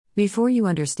Before you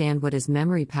understand what is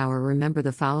memory power, remember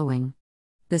the following.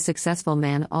 The successful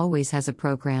man always has a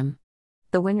program.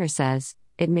 The winner says,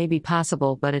 "It may be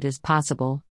possible, but it is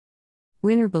possible."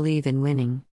 Winner believe in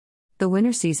winning. The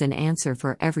winner sees an answer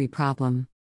for every problem.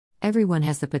 Everyone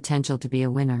has the potential to be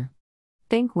a winner.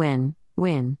 Think win,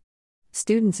 win.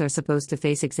 Students are supposed to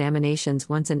face examinations.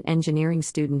 Once an engineering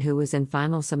student who was in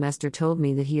final semester told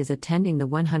me that he is attending the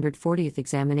 140th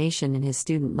examination in his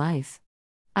student life.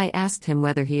 I asked him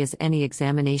whether he has any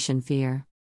examination fear.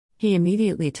 He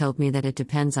immediately told me that it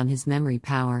depends on his memory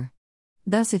power.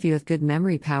 Thus, if you have good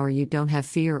memory power, you don't have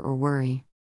fear or worry.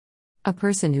 A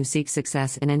person who seeks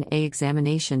success in an A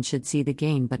examination should see the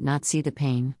gain but not see the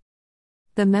pain.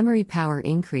 The memory power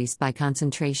increased by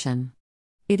concentration.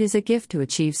 It is a gift to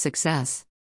achieve success.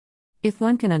 If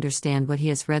one can understand what he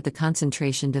has read, the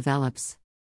concentration develops.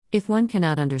 If one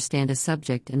cannot understand a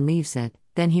subject and leaves it,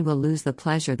 then he will lose the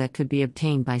pleasure that could be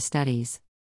obtained by studies.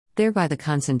 Thereby the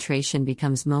concentration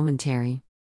becomes momentary.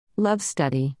 Love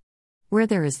study. Where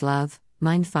there is love,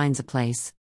 mind finds a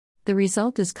place. The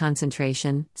result is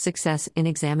concentration, success in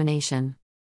examination.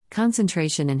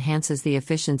 Concentration enhances the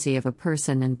efficiency of a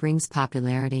person and brings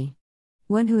popularity.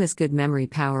 One who has good memory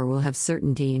power will have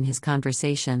certainty in his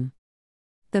conversation.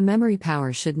 The memory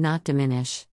power should not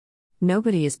diminish.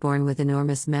 Nobody is born with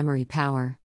enormous memory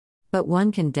power. But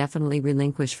one can definitely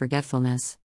relinquish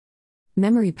forgetfulness.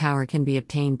 Memory power can be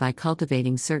obtained by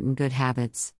cultivating certain good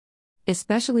habits.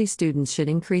 Especially students should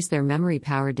increase their memory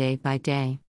power day by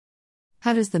day.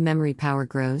 How does the memory power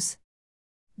grows?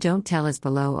 Don't tell us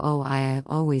below, "Oh, I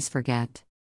always forget."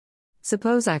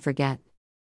 Suppose I forget.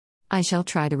 I shall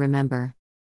try to remember.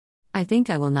 I think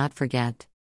I will not forget.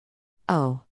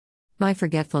 Oh, my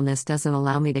forgetfulness doesn't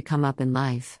allow me to come up in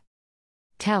life.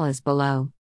 Tell as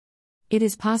below. It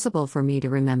is possible for me to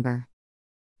remember.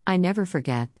 I never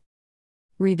forget.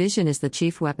 Revision is the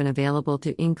chief weapon available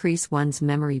to increase one's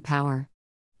memory power.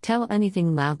 Tell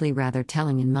anything loudly, rather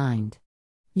telling in mind.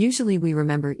 Usually we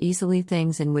remember easily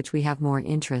things in which we have more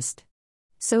interest.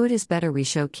 So it is better we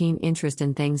show keen interest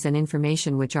in things and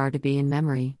information which are to be in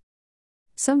memory.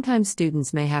 Sometimes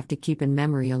students may have to keep in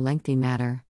memory a lengthy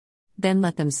matter. Then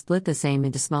let them split the same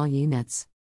into small units.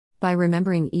 By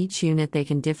remembering each unit, they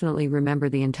can definitely remember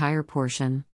the entire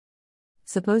portion.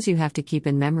 Suppose you have to keep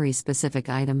in memory specific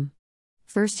item.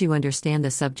 First, you understand the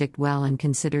subject well and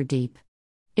consider deep.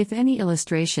 If any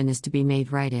illustration is to be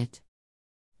made, write it.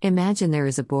 Imagine there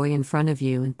is a boy in front of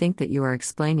you and think that you are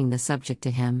explaining the subject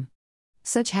to him.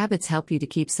 Such habits help you to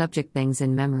keep subject things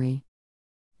in memory.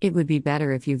 It would be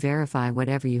better if you verify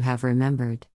whatever you have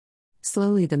remembered.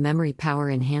 Slowly the memory power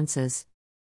enhances.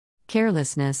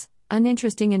 Carelessness,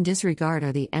 uninteresting and disregard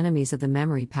are the enemies of the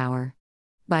memory power.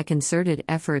 By concerted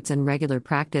efforts and regular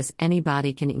practice,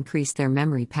 anybody can increase their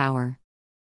memory power.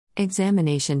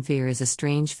 Examination fear is a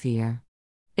strange fear.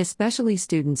 Especially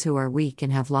students who are weak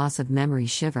and have loss of memory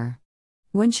shiver.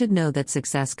 One should know that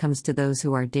success comes to those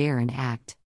who are dare and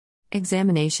act.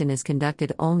 Examination is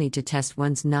conducted only to test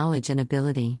one's knowledge and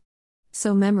ability.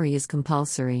 So memory is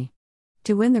compulsory.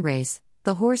 To win the race,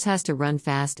 the horse has to run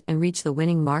fast and reach the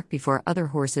winning mark before other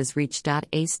horses reach.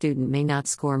 A student may not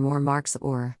score more marks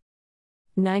or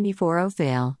 94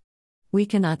 fail. We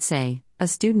cannot say, a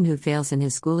student who fails in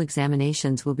his school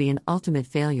examinations will be an ultimate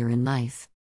failure in life.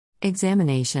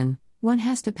 Examination, one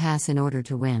has to pass in order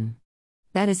to win.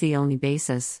 That is the only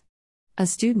basis. A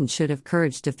student should have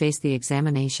courage to face the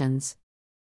examinations.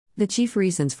 The chief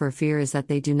reasons for fear is that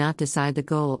they do not decide the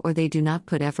goal or they do not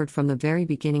put effort from the very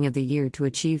beginning of the year to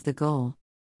achieve the goal.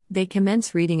 They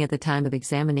commence reading at the time of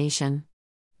examination.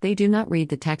 They do not read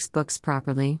the textbooks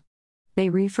properly. They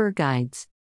refer guides.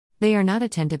 They are not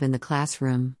attentive in the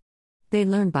classroom. They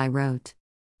learn by rote.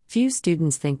 Few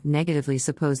students think negatively.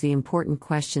 Suppose the important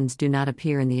questions do not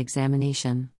appear in the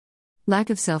examination. Lack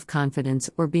of self-confidence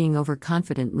or being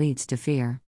overconfident leads to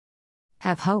fear.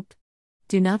 Have hope.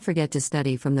 Do not forget to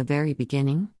study from the very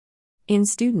beginning. In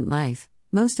student life,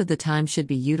 most of the time should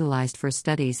be utilized for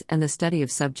studies, and the study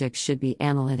of subjects should be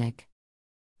analytic.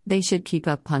 They should keep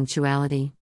up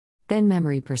punctuality. Then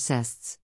memory persists.